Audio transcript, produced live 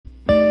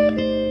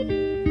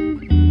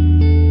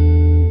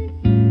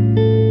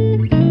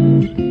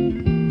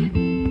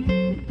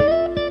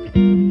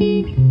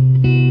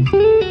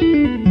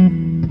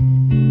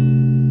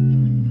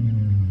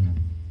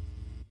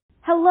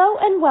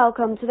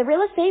welcome to the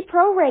Real Estate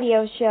Pro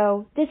Radio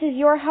Show. This is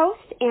your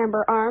host,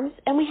 Amber Arms,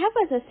 and we have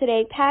with us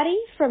today Patti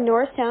from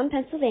Norristown,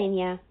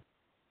 Pennsylvania.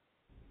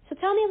 So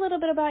tell me a little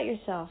bit about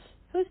yourself.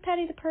 Who's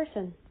Patti the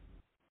person?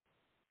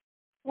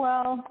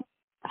 Well,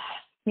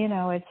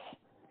 it's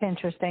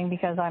interesting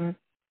because I'm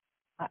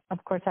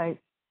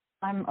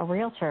a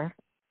realtor.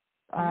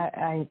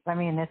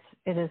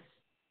 It is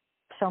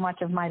so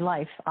much of my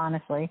life,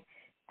 honestly.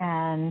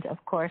 And of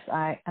course,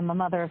 I am a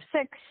mother of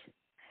 6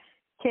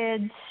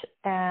 kids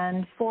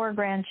and 4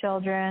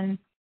 grandchildren,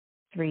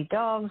 3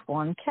 dogs,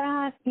 1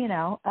 cat,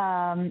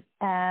 and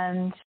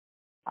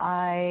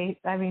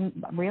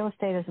real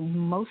estate is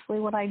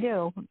mostly what I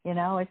do.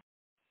 It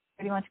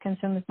pretty much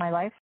consumes my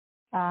life.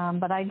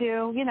 But I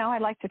do, I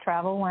like to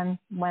travel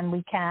when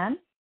we can.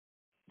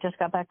 Just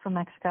got back from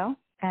Mexico,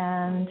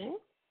 and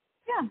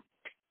yeah.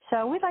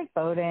 So we like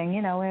boating, we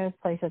have a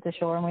place at the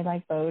shore and we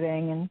like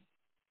boating and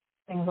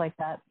things like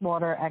that,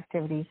 water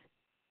activities.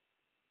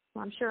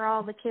 Well, I'm sure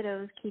all the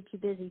kiddos keep you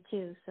busy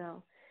too,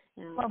 so.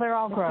 Well, they're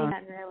all grown.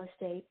 That in real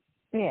estate.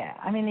 Yeah,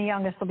 the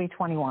youngest will be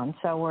 21,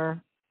 so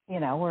we're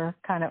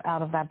kind of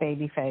out of that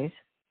baby phase.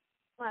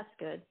 Well, that's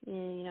good.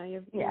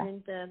 You're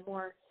in the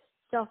more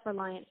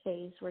self-reliant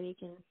phase where you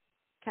can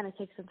kind of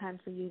take some time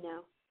for you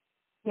now.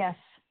 Yes,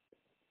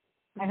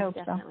 I hope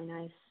definitely so.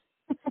 Nice.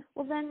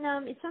 Well, then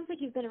it sounds like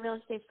you've been in real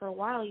estate for a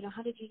while.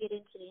 How did you get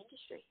into the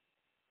industry?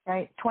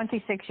 Right,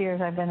 26 years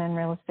I've been in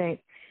real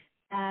estate.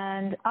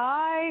 And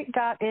I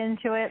got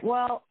into it,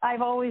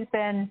 I've always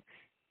been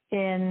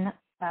in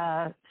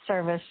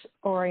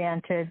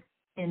service-oriented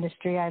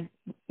industry. I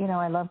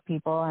love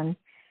people and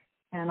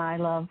I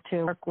love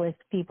to work with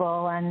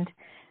people. And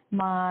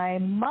my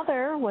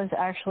mother was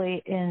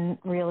actually in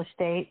real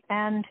estate.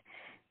 And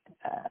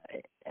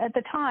at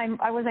the time,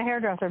 I was a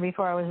hairdresser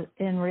before I was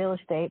in real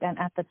estate. And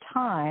at the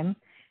time,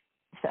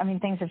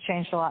 things have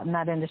changed a lot in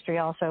that industry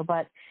also.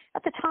 But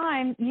at the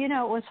time, it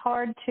was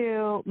hard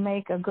to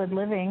make a good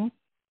living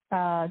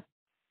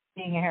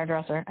being a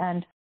hairdresser.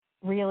 And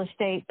real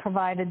estate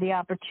provided the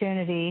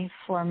opportunity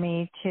for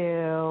me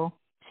to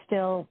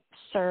still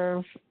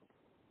serve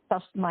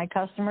my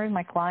customers,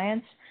 my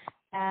clients,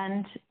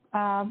 and,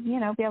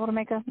 be able to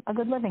make a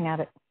good living at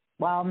it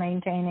while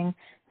maintaining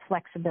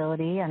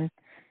flexibility. And,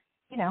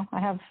 I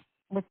have,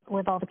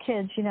 with all the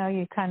kids,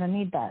 you kind of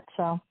need that.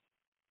 So.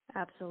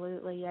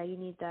 Absolutely. Yeah, you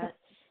need that.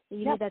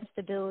 You need that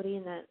stability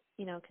and that,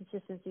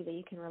 consistency that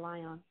you can rely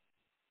on.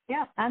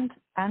 Yeah, and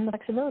the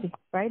flexibility,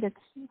 right?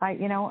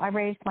 I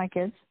raised my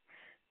kids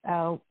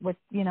with,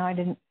 I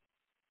didn't,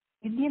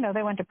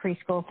 they went to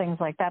preschool, things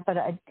like that, but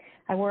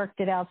I worked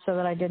it out so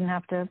that I didn't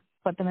have to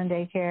put them in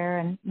daycare,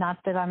 and not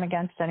that I'm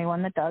against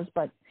anyone that does,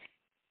 but,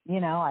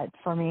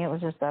 for me, it was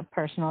just a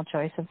personal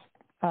choice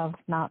of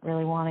not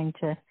really wanting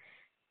to,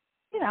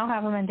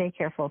 have them in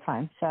daycare full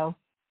time. So.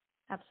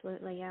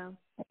 Absolutely, yeah.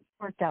 It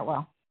worked out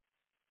well.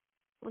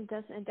 Well,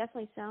 it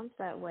definitely sounds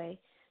that way.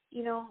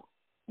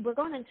 We're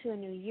going into a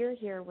new year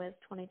here with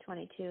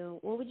 2022.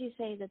 What would you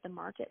say that the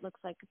market looks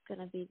like it's going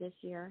to be this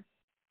year?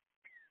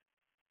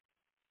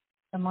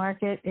 The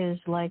market is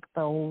like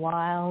the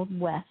Wild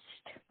West.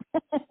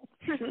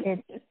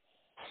 It's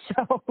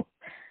so,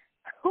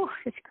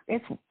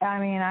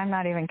 I'm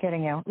not even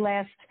kidding you.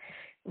 Last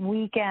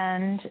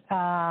weekend,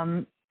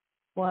 I'm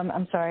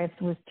sorry,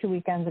 it was 2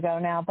 weekends ago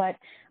now, but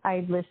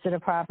I listed a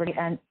property,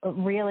 and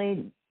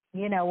really,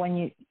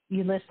 when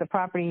you list a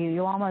property,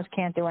 you almost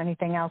can't do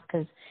anything else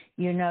because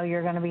you're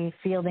going to be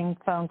fielding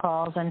phone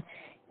calls,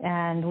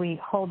 and we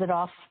hold it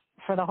off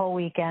for the whole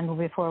weekend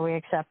before we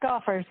accept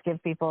offers,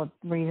 give people a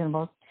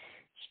reasonable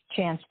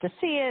chance to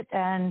see it,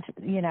 and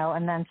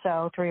then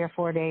so 3 or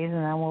 4 days,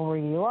 and then we'll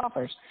review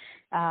offers.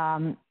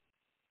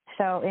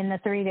 So in the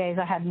 3 days,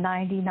 I had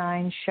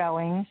 99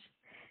 showings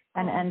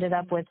and ended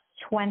up with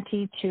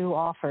 22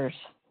 offers.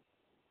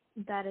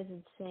 That is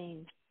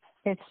insane.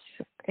 It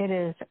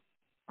is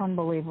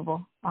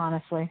unbelievable,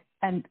 honestly.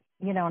 And,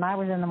 and I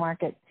was in the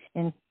market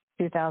in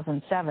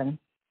 2007,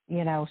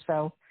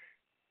 so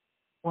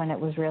when it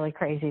was really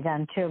crazy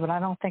then too, but I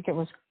don't think it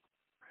was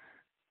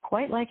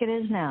quite like it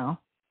is now.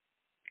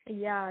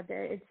 Yeah,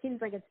 it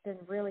seems like it's been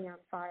really on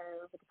fire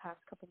over the past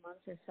couple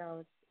months or so.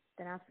 It's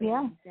been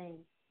absolutely insane.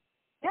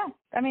 Yeah,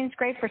 it's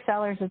great for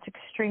sellers. It's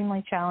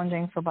extremely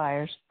challenging for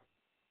buyers.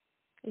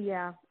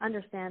 Yeah,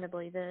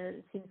 understandably.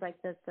 It seems like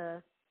that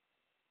the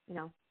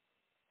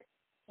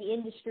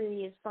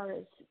industry, as far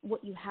as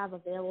what you have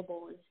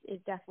available, is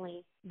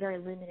definitely very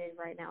limited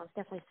right now. It's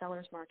definitely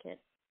seller's market,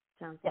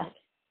 sounds like.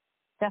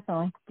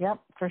 Definitely.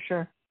 Yep, for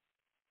sure.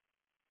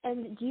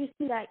 And do you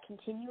see that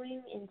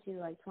continuing into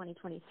like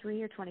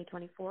 2023 or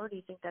 2024? Do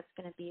you think that's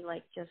going to be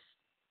like just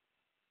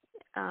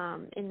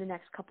in the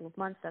next couple of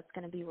months, that's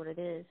going to be what it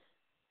is?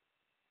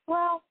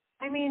 Well,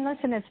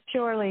 listen, it's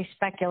purely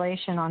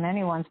speculation on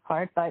anyone's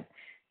part, but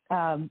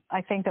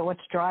I think that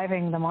what's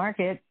driving the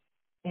market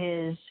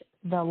is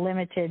the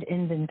limited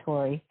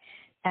inventory.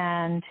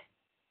 And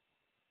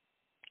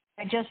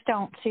I just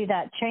don't see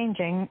that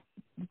changing.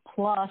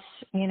 Plus,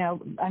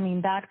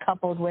 that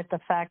coupled with the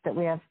fact that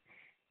we have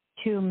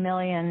 2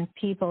 million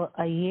people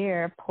a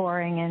year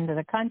pouring into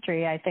the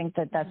country, I think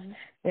that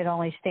it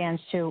only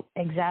stands to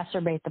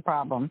exacerbate the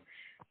problem.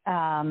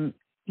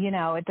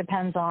 It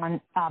depends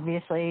on,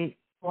 obviously,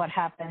 what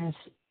happens.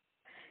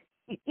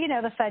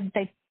 The Fed,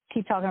 they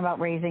keep talking about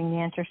raising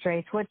the interest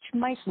rates, which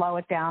might slow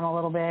it down a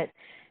little bit.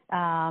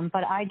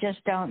 But I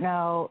just don't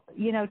know.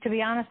 To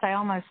be honest, I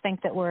almost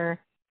think that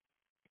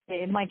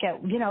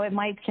it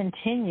might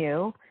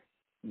continue.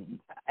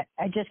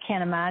 I just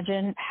can't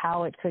imagine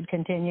how it could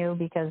continue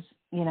because,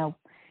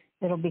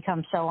 it'll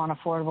become so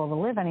unaffordable to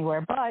live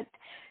anywhere. But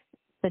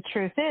the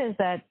truth is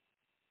that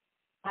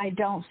I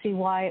don't see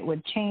why it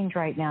would change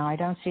right now. I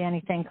don't see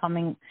anything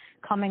coming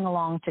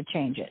along to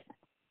change it.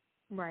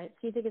 Right.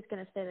 So you think it's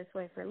going to stay this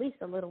way for at least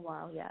a little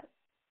while yet?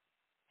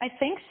 I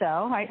think so.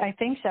 I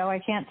think so. I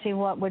can't see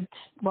what would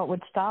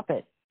stop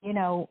it.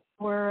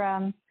 We're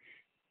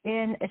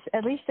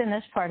at least in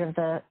this part of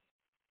the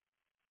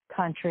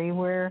country,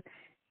 we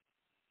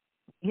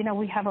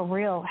have a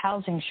real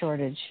housing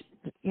shortage.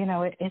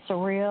 It's a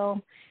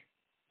real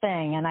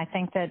thing. And I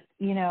think that,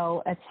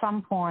 at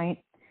some point,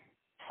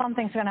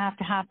 something's going to have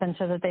to happen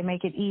so that they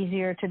make it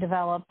easier to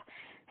develop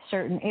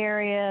certain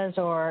areas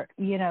or,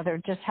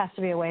 there just has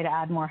to be a way to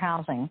add more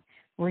housing,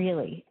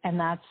 really. And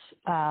that's,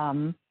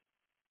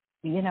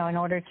 in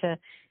order to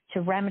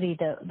remedy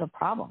the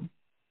problem.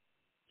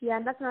 Yeah,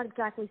 and that's not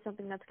exactly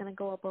something that's going to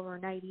go up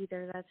overnight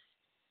either. That's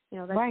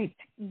right.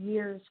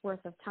 years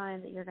worth of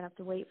time that you're going to have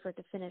to wait for it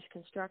to finish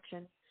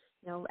construction.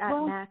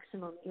 At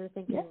maximum, you're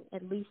thinking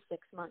at least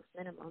 6 months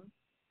minimum.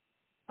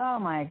 Oh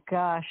my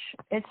gosh.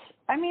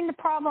 The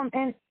problem,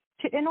 and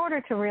in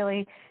order to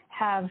really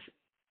have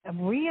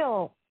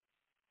real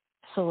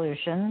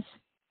solutions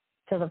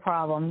to the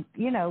problem,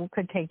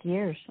 could take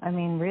years.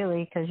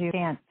 Really, because you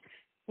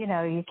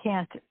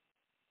can't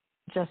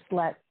just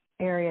let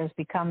areas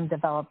become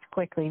developed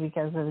quickly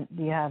because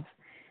you have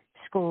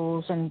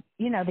schools and,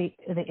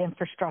 the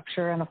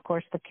infrastructure and, of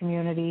course, the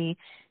community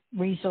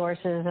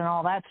resources and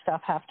all that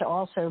stuff have to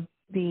also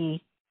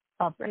be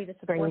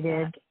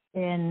upgraded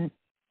in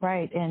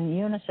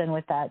unison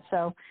with that.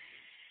 So,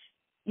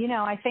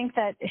 I think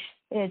that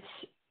it's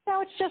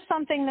just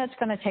something that's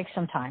going to take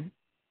some time.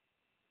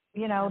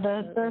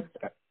 The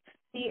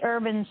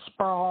urban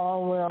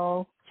sprawl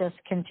will just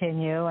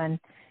continue and,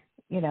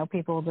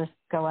 people will just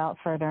go out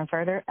further and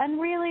further.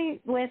 And really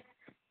with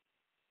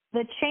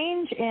the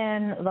change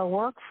in the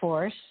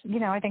workforce,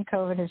 I think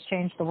COVID has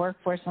changed the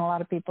workforce and a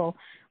lot of people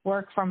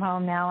work from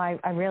home now. I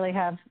really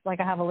have, I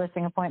have a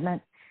listing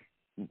appointment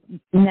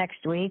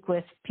next week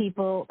with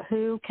people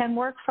who can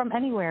work from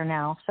anywhere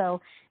now.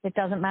 So it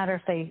doesn't matter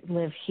if they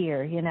live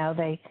here,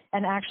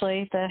 and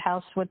actually the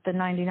house with the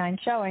 99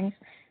 showings,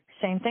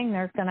 same thing.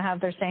 They're going to have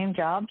their same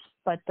jobs,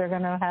 but they're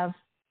going to have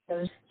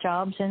those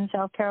jobs in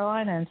South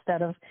Carolina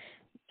instead of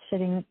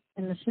sitting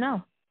in the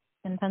snow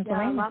in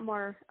Pennsylvania. Yeah,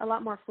 a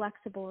lot more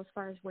flexible as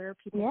far as where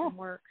people can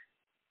work.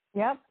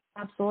 Yep,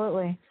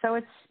 absolutely. So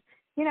it's,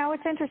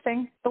 it's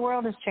interesting. The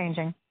world is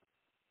changing.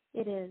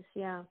 It is,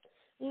 yeah.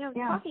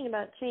 Talking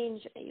about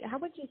change, how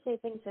would you say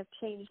things have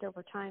changed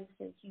over time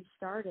since you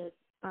started,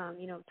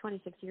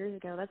 26 years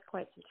ago? That's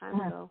quite some time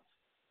ago.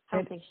 How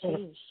have things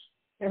changed?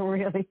 It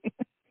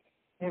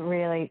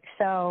really.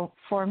 So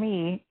for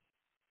me,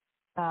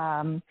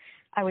 I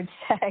would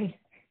say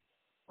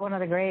one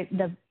of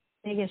the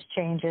biggest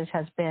changes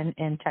has been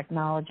in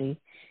technology.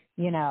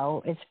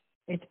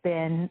 It's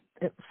been,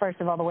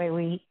 first of all, the way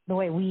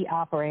we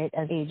operate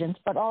as agents,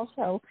 but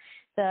also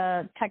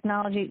the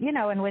technology,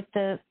 and with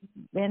the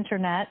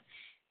internet,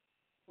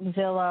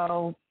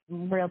 Zillow,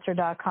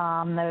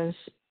 Realtor.com, those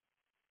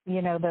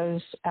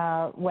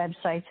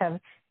websites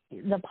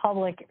the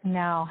public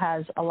now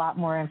has a lot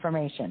more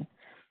information.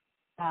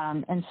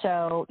 And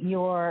so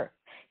it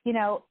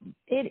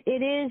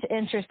is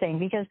interesting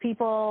because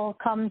people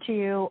come to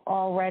you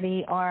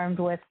already armed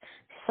with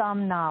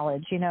some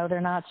knowledge. They're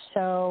not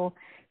so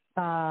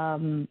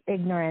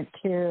ignorant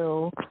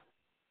to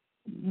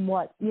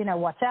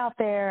what's out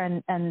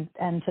there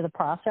and to the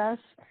process.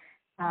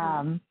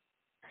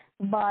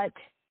 But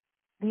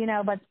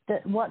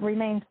what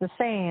remains the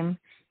same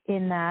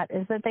in that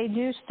is that they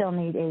do still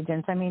need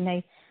agents.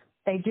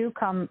 They do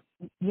come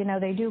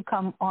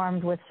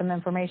armed with some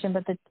information,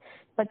 but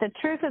the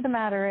truth of the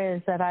matter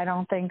is that I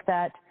don't think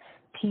that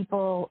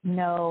people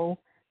know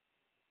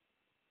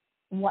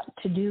what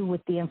to do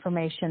with the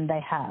information they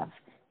have.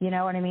 You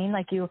know what I mean?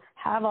 You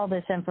have all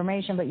this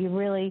information, but you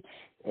really,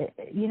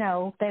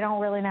 they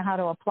don't really know how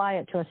to apply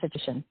it to a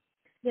situation.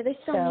 Yeah, they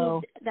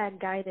still need that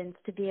guidance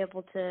to be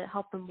able to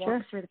help them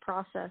walk through the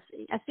process.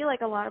 I feel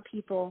like a lot of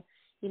people,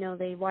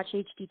 they watch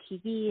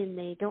HGTV and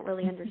they don't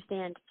really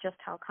understand just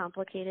how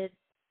complicated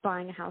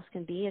buying a house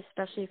can be,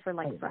 especially for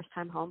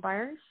first-time home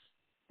buyers.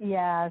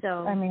 Yeah,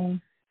 so,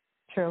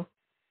 true.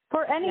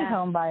 For any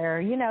home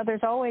buyer,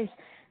 there's always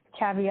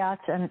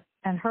caveats and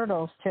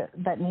hurdles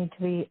that need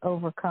to be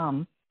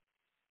overcome.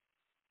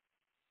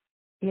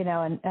 I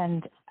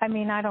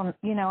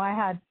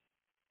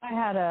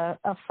had a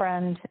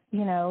friend,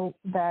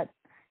 that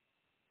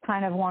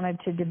kind of wanted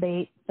to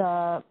debate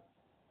the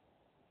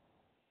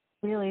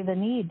really the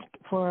need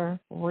for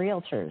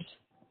realtors.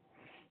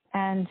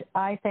 And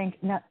I think,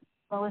 well,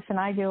 listen,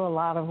 I do a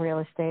lot of real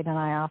estate and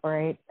I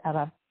operate at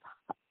a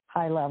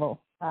high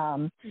level.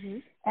 And,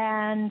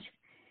 and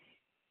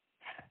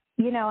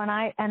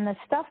the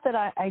stuff that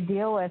I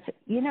deal with,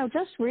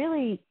 just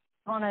really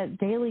on a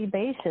daily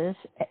basis,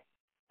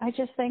 I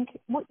just think,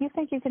 what, you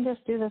think you can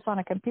just do this on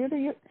a computer?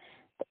 You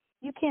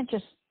can't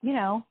just,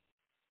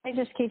 they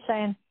just keep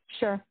saying,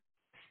 sure,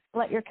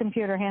 let your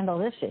computer handle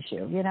this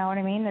issue. You know what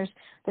I mean?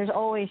 There's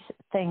always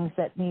things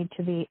that need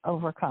to be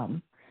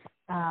overcome.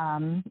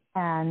 And,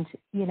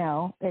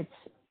 it's,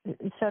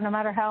 so no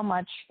matter how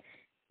much,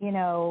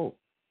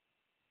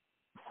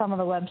 some of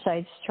the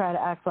websites try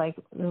to act like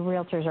the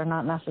realtors are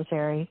not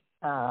necessary,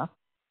 they're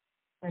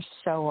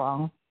so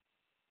wrong.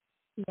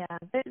 Yeah,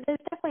 there's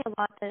definitely a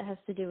lot that has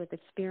to do with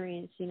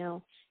experience.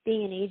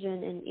 Being an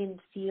agent and in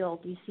the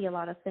field, you see a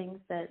lot of things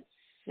that,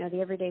 the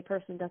everyday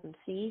person doesn't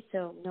see.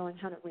 So knowing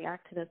how to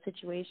react to those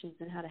situations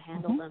and how to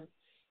handle them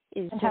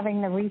is and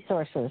having the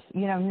resources,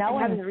 knowing.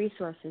 And having the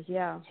resources,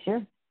 yeah.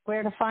 Sure.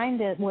 Where to find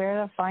it,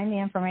 where to find the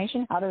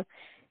information, how to,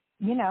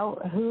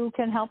 who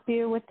can help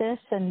you with this.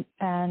 And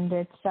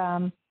it's,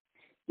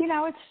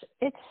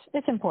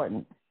 it's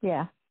important.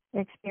 Yeah.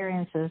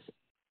 Experience is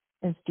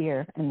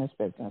dear in this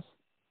business.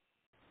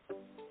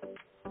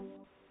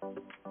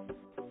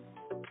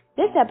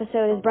 This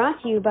episode is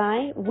brought to you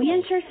by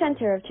E103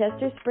 Center of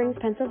Chester Springs,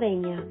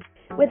 Pennsylvania.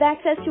 With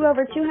access to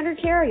over 200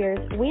 carriers,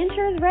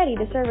 E103 is ready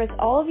to service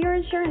all of your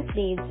insurance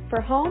needs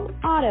for home,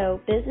 auto,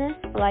 business,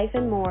 life,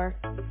 and more.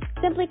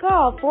 Simply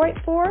call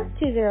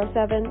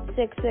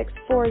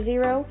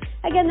 484-207-6640.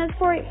 Again, that's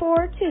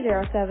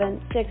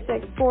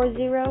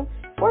 484-207-6640,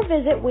 or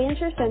visit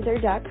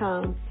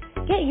E103center.com.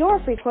 Get your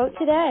free quote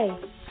today.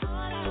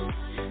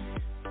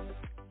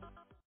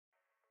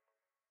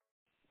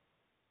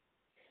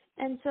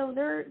 And so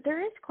there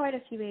is quite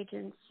a few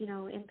agents,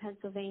 in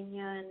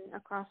Pennsylvania and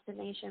across the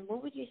nation.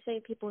 What would you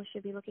say people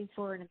should be looking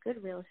for in a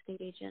good real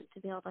estate agent to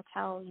be able to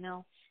tell,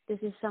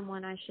 this is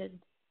someone I should,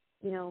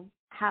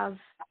 have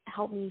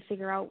help me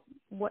figure out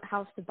what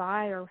house to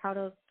buy or how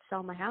to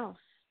sell my house?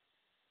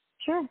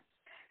 Sure.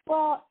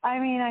 Well,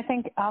 I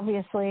think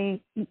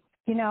obviously,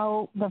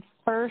 the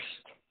first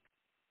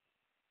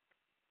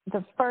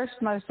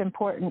most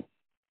important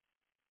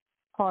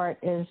part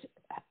is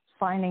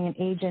finding an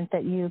agent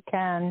that you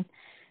can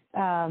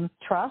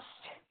trust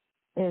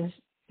is,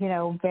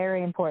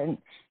 very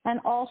important. And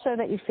also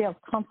that you feel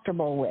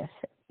comfortable with.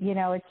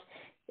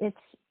 It's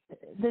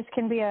this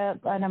can be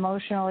an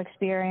emotional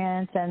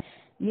experience, and,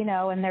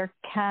 and there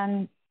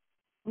can,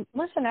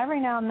 listen, every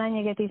now and then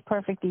you get these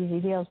perfect, easy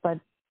deals, but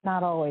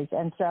not always.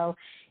 And so,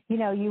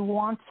 you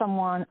want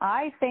someone,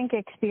 I think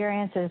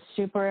experience is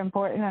super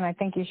important, and I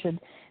think you should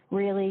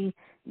really,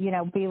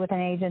 be with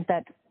an agent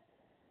that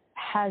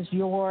has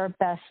your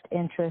best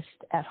interest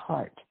at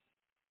heart.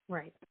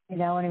 Right. You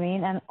know what I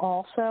mean? And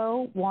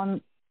also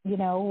one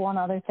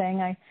other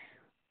thing, I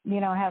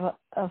have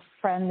a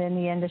friend in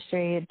the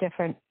industry, a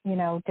different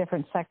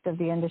sect of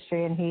the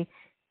industry, and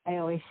I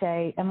always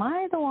say, am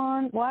I the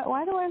one, why do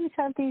I always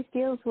have these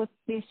deals with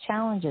these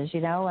challenges,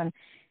 And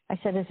I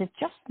said, is it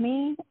just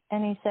me?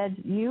 And he said,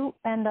 you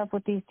end up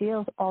with these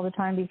deals all the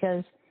time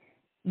because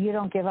you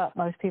don't give up.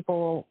 Most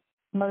people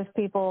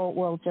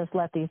will just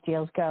let these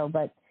deals go,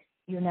 but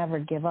you never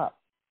give up.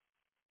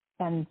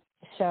 And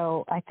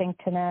so I think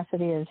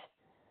tenacity is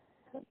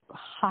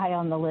high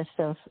on the list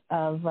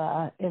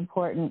of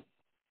important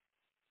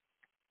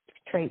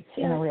traits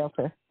in a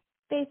realtor.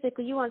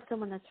 Basically, you want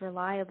someone that's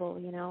reliable,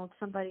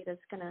 somebody that's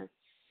going to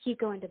keep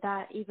going to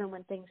bat even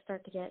when things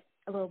start to get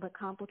a little bit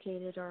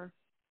complicated or,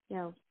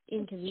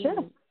 inconvenient.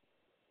 Sure.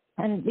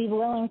 And be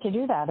willing to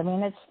do that.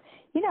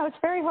 It's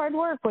very hard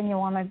work when you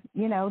want to,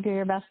 do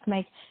your best to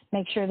make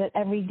sure that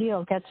every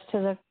deal gets to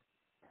the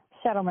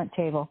settlement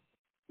table,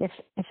 if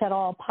at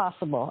all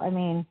possible.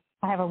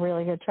 I have a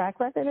really good track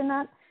record in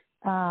that.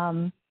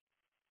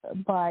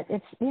 But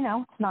it's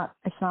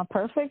not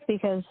perfect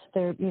because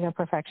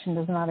perfection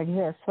does not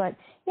exist. But,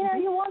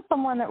 you want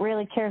someone that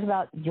really cares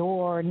about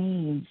your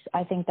needs.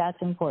 I think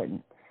that's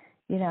important.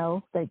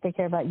 They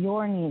care about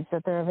your needs,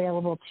 that they're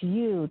available to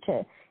you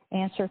to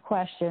answer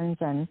questions.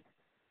 And,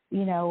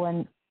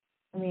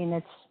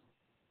 it's,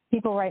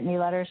 people write me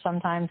letters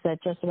sometimes that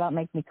just about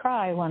make me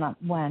cry when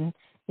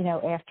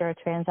after a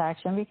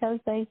transaction, because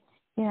they,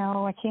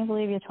 I can't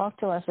believe you talked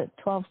to us at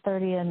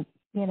 12:30 and,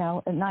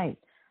 at night.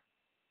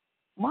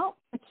 Well,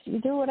 you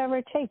do whatever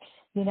it takes.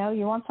 You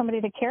want somebody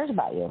that cares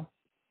about you,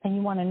 and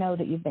you want to know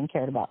that you've been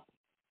cared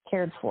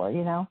for.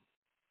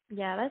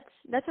 Yeah,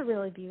 that's a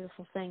really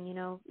beautiful thing.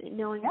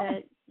 Knowing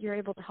that you're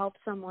able to help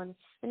someone,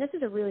 and this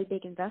is a really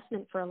big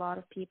investment for a lot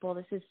of people.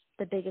 This is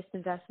the biggest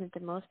investment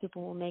that most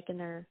people will make in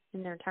their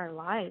entire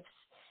lives.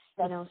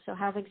 Yes. So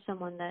having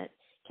someone that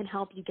can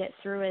help you get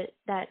through it,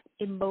 that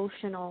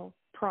emotional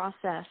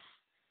process,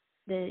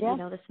 this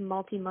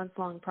multi-month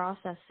long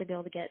process to be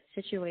able to get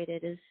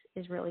situated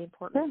is really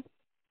important. Sure.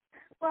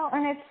 Well,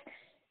 and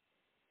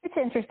It's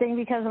interesting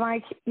because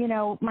my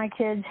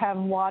kids have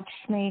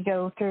watched me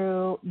go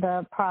through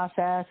the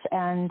process,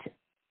 and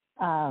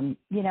and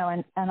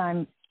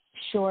I'm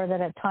sure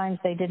that at times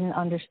they didn't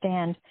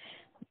understand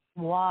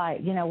why.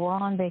 We're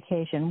on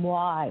vacation.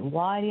 Why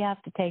do you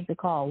have to take the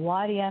call?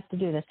 Why do you have to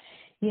do this?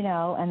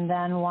 And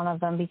then one of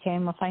them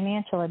became a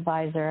financial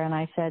advisor, and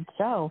I said,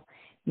 so,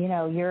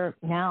 they're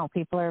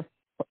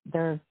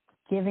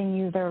giving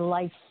you their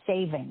life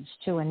savings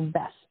to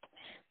invest,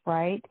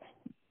 right?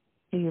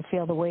 Do you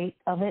feel the weight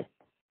of it?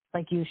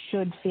 Like, you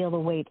should feel the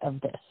weight of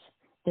this.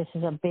 This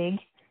is a big,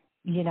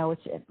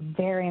 it's a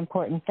very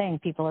important thing.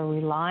 People are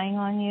relying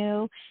on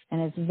you,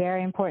 and it's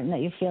very important that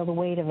you feel the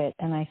weight of it.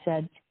 And I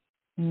said,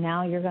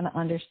 now you're going to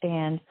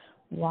understand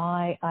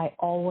why I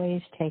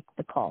always take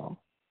the call,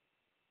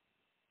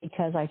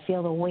 because I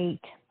feel the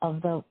weight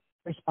of the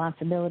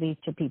responsibility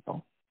to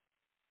people.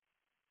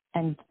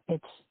 And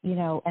it's,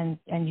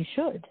 and you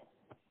should.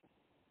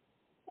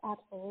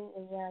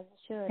 Absolutely, yeah, you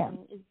should. Yeah.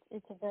 And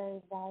it's a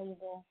very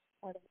valuable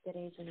part of a good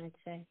agent, I'd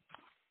say.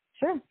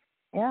 Sure.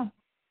 Yeah.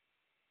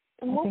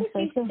 And what would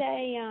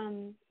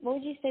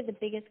you say the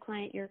biggest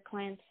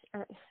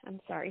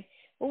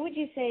what would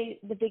you say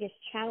the biggest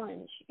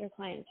challenge your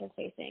clients are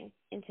facing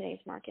in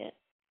today's market?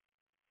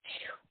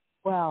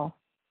 Well,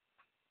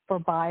 for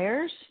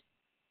buyers,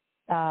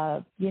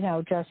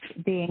 just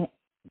being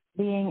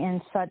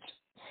in such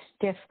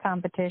stiff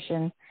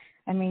competition.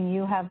 I mean,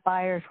 you have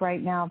buyers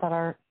right now that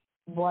are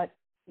what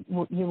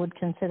you would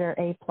consider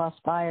A+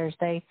 buyers.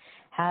 They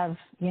have,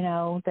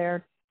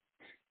 they're,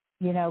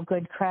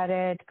 good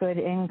credit, good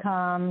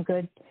income,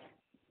 good,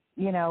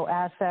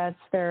 assets.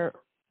 They're,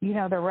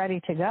 they're ready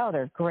to go.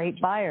 They're great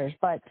buyers.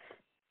 But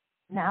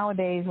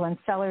nowadays, when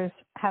sellers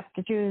have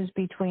to choose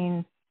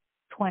between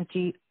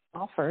 20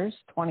 offers,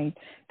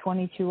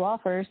 22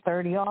 offers,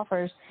 30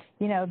 offers,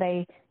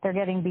 they're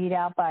getting beat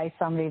out by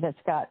somebody that's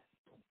got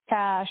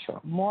cash or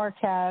more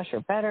cash or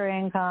better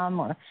income,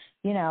 or,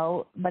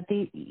 but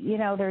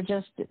they're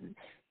just,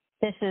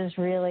 this is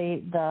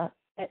really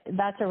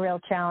that's a real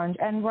challenge.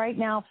 And right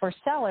now for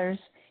sellers,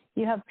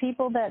 you have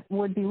people that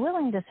would be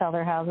willing to sell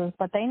their houses,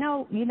 but they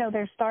know,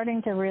 they're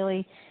starting to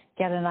really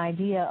get an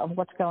idea of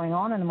what's going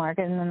on in the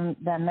market. And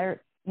then they're,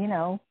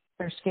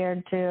 they're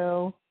scared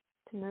to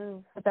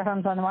move, put their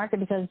homes on the market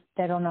because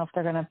they don't know if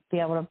they're going to be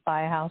able to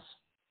buy a house,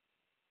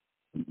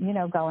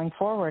 going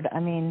forward. I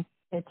mean,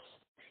 it's,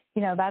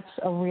 that's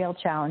a real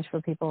challenge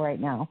for people right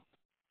now.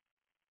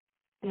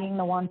 Being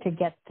the one to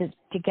get the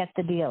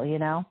deal,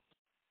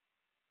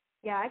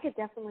 Yeah, I could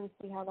definitely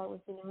see how that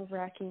would be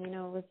nerve-wracking,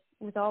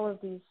 with all of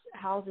these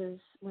houses.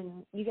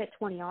 When you get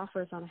 20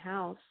 offers on a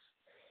house,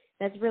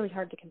 that's really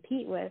hard to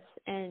compete with.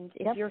 And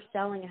if you're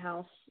selling a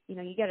house, you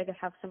got to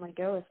have someone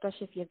go,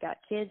 especially if you've got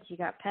kids, you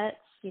got pets,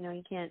 you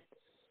can't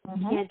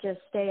just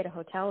stay at a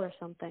hotel or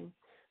something.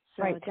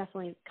 So It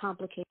definitely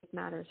complicates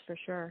matters for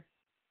sure.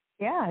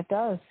 Yeah, it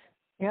does.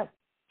 Yep,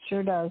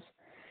 sure does.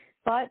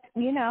 But,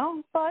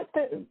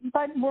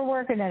 but we're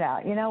working it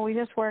out. We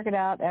just work it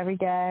out every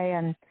day,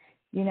 and,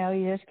 you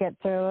just get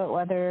through it,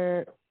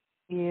 whether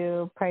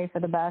you pray for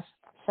the best,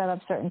 set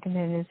up certain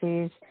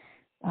contingencies,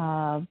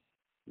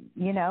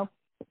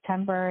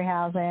 temporary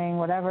housing,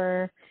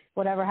 whatever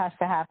has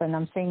to happen.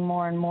 I'm seeing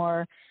more and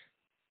more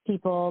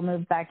people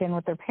move back in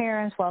with their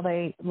parents while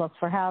they look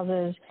for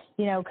houses,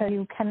 because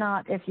you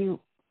cannot, in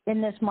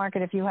this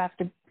market, if you have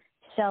to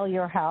sell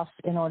your house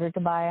in order to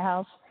buy a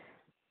house,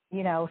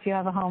 if you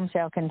have a home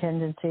sale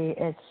contingency,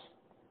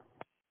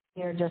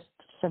 you're just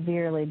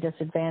severely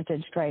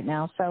disadvantaged right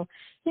now. So,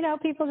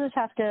 people just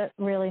have to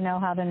really know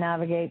how to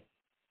navigate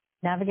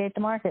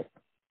the market.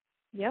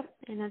 Yep,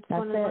 and that's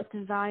one of the most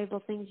invaluable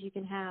things you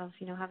can have,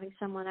 having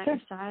someone at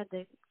your side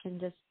that can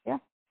just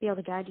be able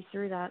to guide you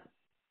through that.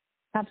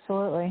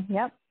 Absolutely.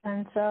 Yep.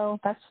 And so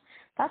that's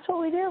what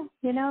we do.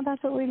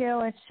 That's what we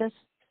do. It's just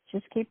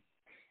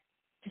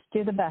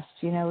do the best.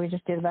 We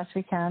just do the best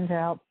we can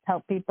to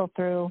help people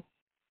through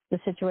the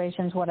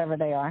situations, whatever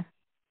they are.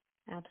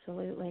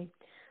 Absolutely.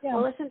 Yeah.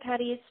 Well, listen,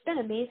 Patti, it's been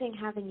amazing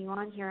having you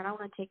on here, and I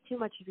don't want to take too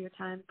much of your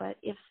time, but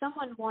if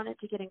someone wanted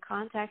to get in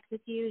contact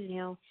with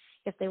you,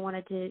 if they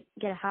wanted to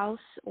get a house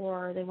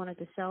or they wanted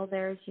to sell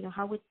theirs,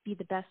 how would be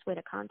the best way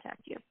to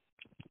contact you?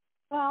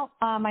 Well,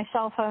 my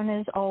cell phone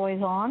is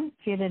always on.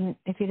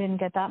 If you didn't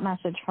get that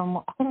message from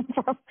what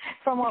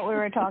we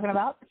were talking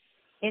about,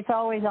 it's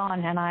always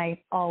on, and I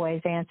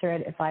always answer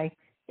it if I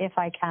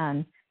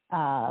can.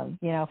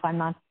 If I'm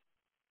not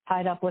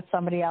tied up with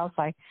somebody else,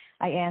 I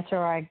answer,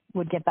 or I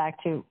would get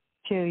back to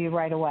you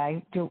right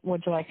away.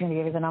 Would you like me to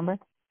give you the number?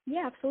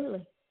 Yeah,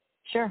 absolutely.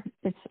 Sure.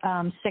 It's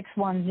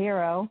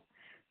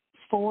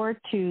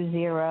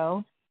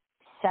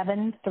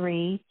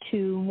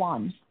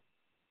 610-420-7321.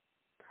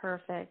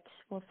 Perfect.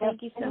 Well,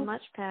 thank you so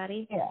much,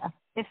 Patti. Yeah.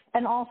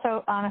 And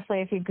also,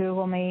 honestly, if you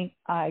Google me,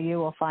 you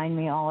will find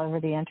me all over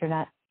the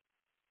internet.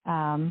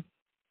 And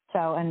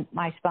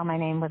I spell my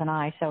name with an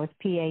I, so it's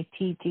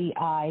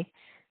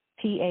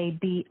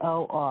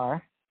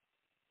PattiTabor.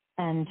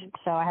 And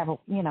so I have a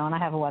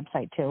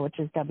website too, which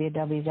is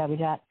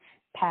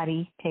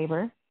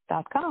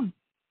www.pattitabor.com.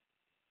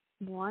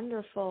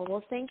 Wonderful.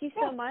 Well, thank you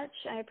so much.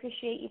 I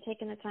appreciate you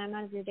taking the time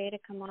out of your day to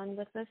come on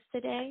with us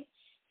today.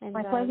 And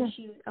My pleasure. wish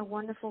you a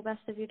wonderful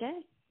rest of your day.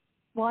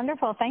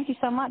 Wonderful. Thank you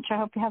so much. I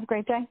hope you have a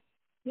great day.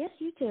 Yes,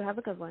 you too. Have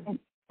a good one.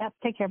 Yep.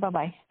 Take care.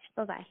 Bye-bye.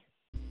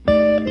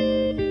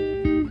 Bye-bye.